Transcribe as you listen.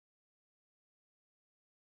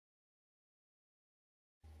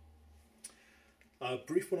A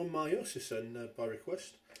brief one on meiosis then, by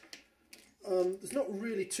request. There's not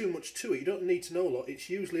really too much to it. You don't need to know a lot. It's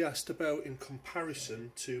usually asked about in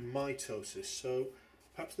comparison to mitosis. So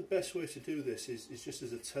perhaps the best way to do this is just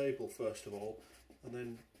as a table first of all, and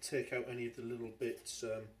then take out any of the little bits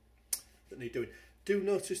that need doing. Do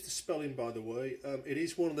notice the spelling, by the way. It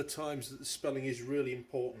is one of the times that the spelling is really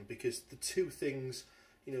important, because the two things,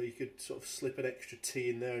 you know, you could sort of slip an extra T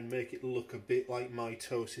in there and make it look a bit like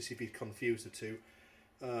mitosis if you confuse the two.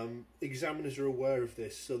 Examiners are aware of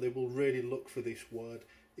this, so they will really look for this word.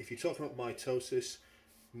 If you're talking about mitosis,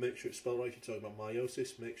 make sure it's spelled right. If you're talking about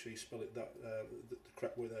meiosis, make sure you spell it the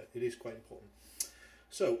correct way there. It is quite important.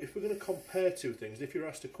 So if we're going to compare two things, if you're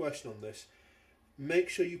asked a question on this, make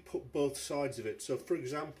sure you put both sides of it. So for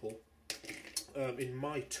example, in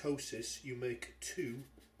mitosis you make 2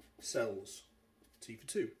 cells, T for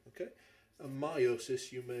 2, okay? And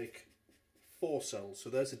meiosis you make 4 cells, so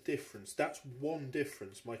there's a difference. That's one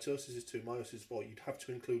difference. Mitosis is 2, meiosis is 4. You'd have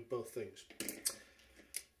to include both things.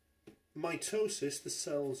 Mitosis, the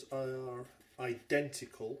cells are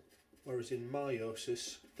identical, whereas in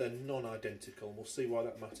meiosis they're non-identical, and we'll see why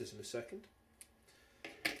that matters in a second.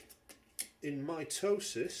 In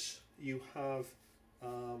mitosis you have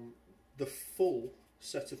the full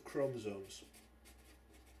set of chromosomes.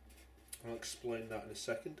 I'll explain that in a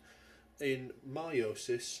second. In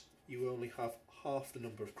meiosis you only have half the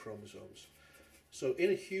number of chromosomes. So in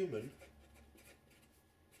a human,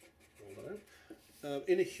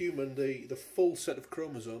 the full set of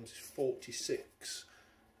chromosomes is 46.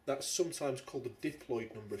 That's sometimes called the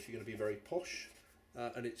diploid number if you're going to be very posh,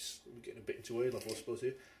 and it's, we're getting a bit into A level I suppose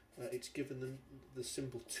here. It's given the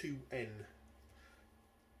symbol 2n.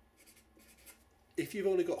 If you've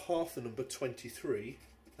only got half the number, 23,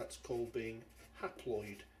 that's called being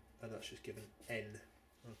haploid, and that's just given n.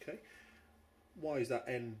 Okay, why is that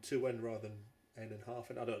n 2n rather than n and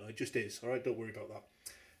half n? I don't know, it just is. Alright, don't worry about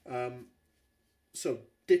that. So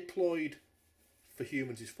diploid for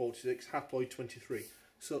humans is 46, haploid 23.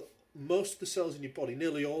 So most of the cells in your body,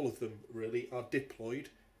 nearly all of them really, are diploid,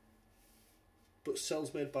 but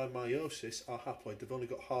cells made by meiosis are haploid. They've only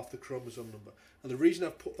got half the chromosome number. And the reason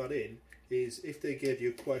I've put that in is if they gave you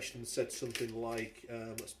a question and said something like,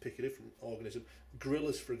 let's pick a different organism,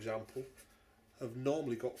 gorillas for example, have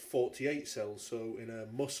normally got 48 cells. So in a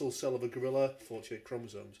muscle cell of a gorilla, 48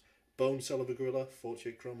 chromosomes. Bone cell of a gorilla,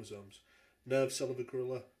 48 chromosomes. Nerve cell of a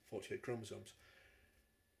gorilla, 48 chromosomes.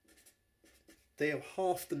 They have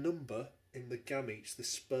half the number in the gametes, the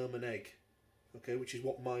sperm and egg, okay, which is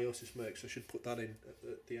what meiosis makes. I should put that in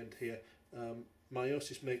at the end here.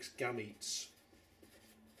 Meiosis makes gametes.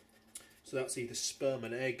 So that's either sperm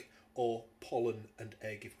and egg or pollen and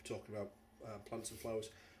egg if we're talking about plants and flowers.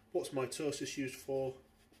 What's mitosis used for?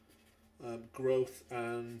 Growth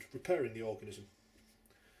and repairing the organism.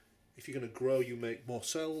 If you're going to grow, you make more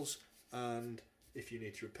cells, and if you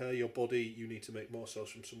need to repair your body, you need to make more cells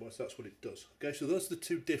from somewhere. So that's what it does. Okay, so those are the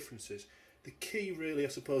two differences. The key really, I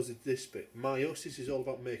suppose, is this bit. Meiosis is all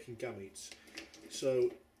about making gametes.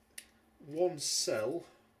 So one cell,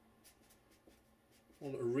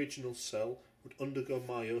 one original cell, would undergo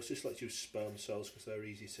meiosis. Let's use sperm cells because they're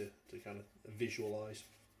easy to kind of visualise.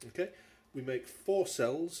 Okay, we make 4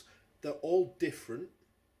 cells. They're all different.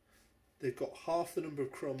 They've got half the number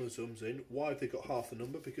of chromosomes in. Why have they got half the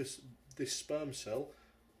number? Because this sperm cell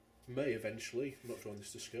may eventually, I'm not drawing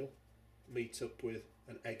this to scale, meet up with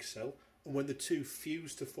an egg cell. And when the two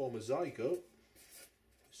fuse to form a zygote,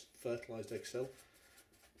 this fertilised egg cell,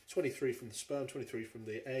 23 from the sperm, 23 from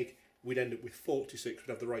the egg, we'd end up with 46,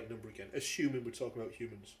 we'd have the right number again, assuming we're talking about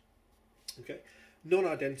humans. Okay,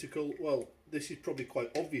 non-identical, well, this is probably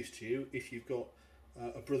quite obvious to you if you've got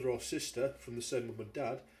a brother or sister from the same mum and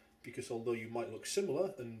dad, because although you might look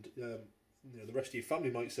similar and you know, the rest of your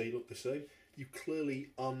family might say you look the same, you clearly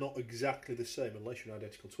are not exactly the same unless you're an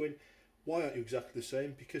identical twin. Why aren't you exactly the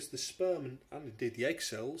same? Because the sperm and indeed the egg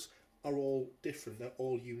cells are all different, they're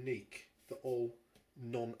all unique, they're all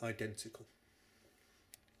non-identical.